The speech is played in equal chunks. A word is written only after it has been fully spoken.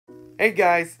Hey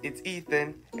guys, it's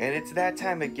Ethan, and it's that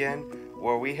time again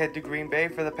where we head to Green Bay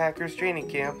for the Packers training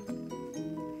camp.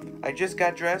 I just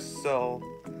got dressed, so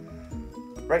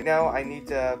right now I need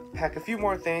to pack a few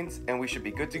more things and we should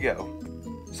be good to go.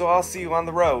 So I'll see you on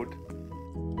the road.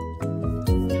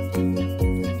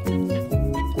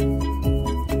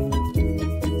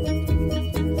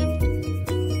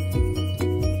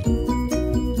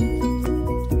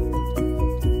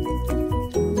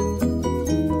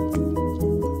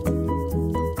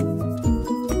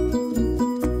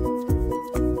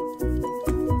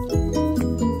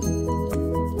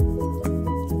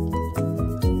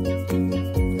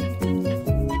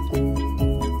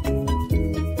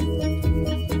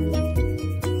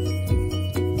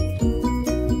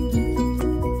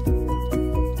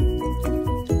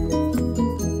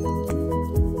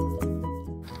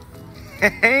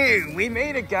 Hey, we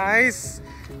made it, guys!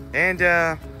 And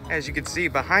as you can see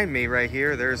behind me right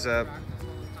here, there's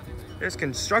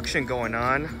construction going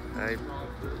on. I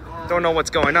don't know what's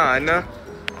going on,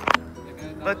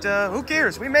 but who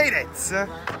cares? We made it!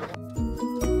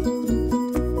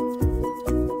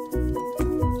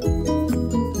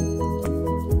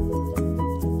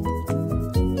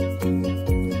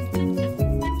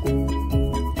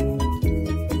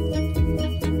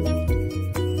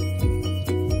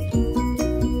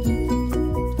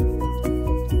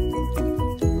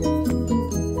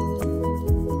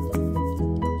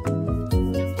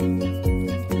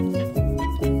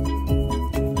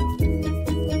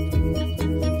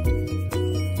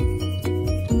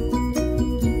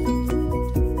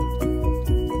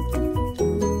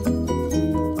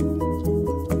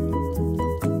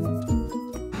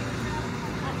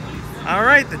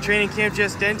 Alright, the training camp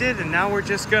just ended and now we're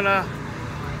just gonna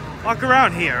walk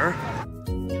around here.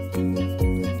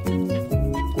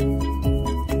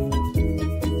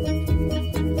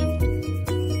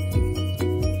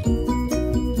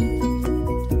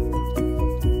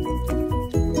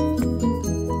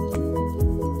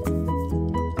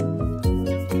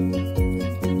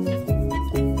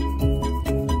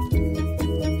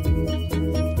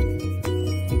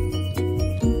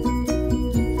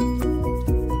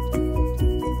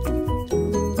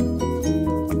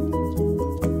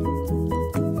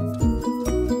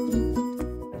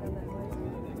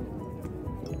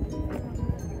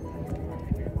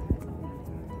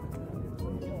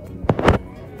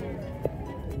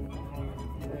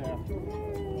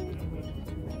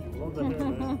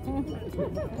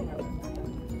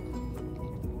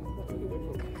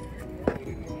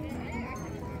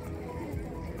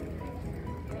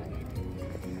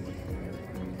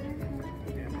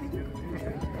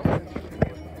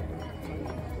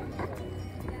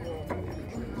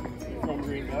 From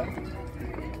Green Bay.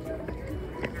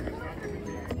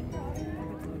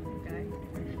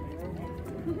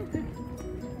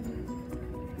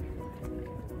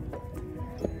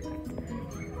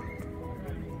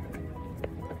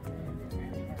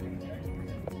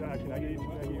 Can I get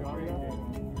you autograph?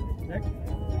 Six?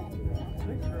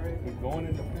 He's going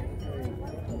into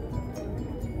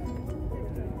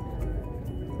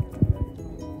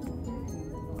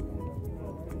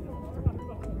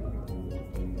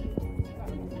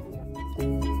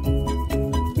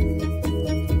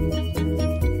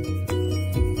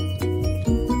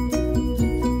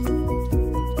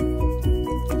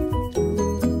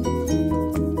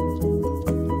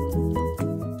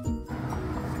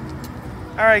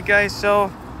Alright guys,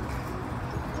 so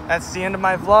that's the end of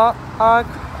my vlog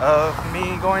of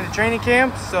me going to training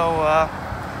camp. So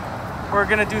we're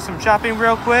gonna do some shopping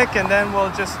real quick and then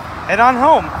we'll just head on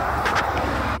home.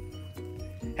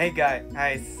 Hey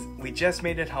guys, we just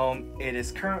made it home. It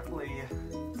is currently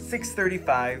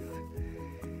 6:35.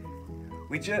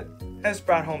 We just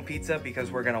brought home pizza because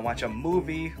we're gonna watch a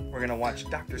movie. We're gonna watch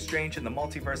Doctor Strange in the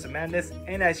Multiverse of Madness,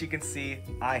 and as you can see,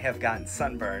 I have gotten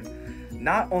sunburned.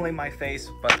 Not only my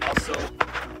face, but also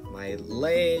my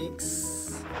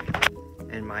legs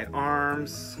and my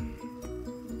arms.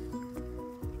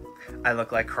 I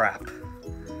look like crap.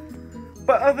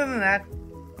 But other than that,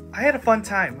 I had a fun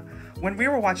time. When we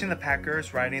were watching the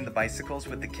Packers riding the bicycles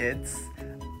with the kids,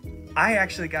 I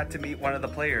actually got to meet one of the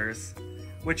players,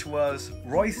 which was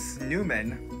Royce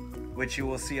Newman, which you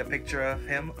will see a picture of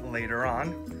him later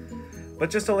on. But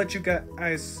just to let you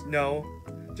guys know,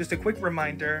 just a quick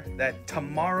reminder that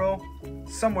tomorrow,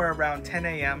 somewhere around 10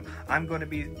 a.m., I'm going to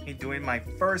be doing my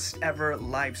first ever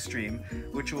live stream,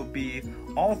 which will be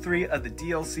all 3 of the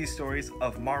DLC stories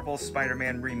of Marvel's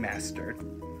Spider-Man Remastered.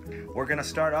 We're going to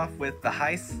start off with the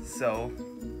heist, so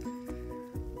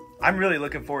I'm really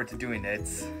looking forward to doing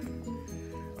it.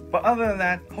 But other than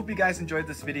that, hope you guys enjoyed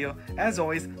this video. As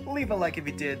always, leave a like if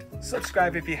you did,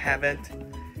 subscribe if you haven't.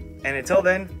 And until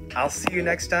then, I'll see you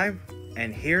next time.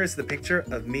 And here's the picture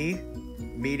of me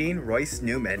meeting Royce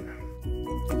Newman.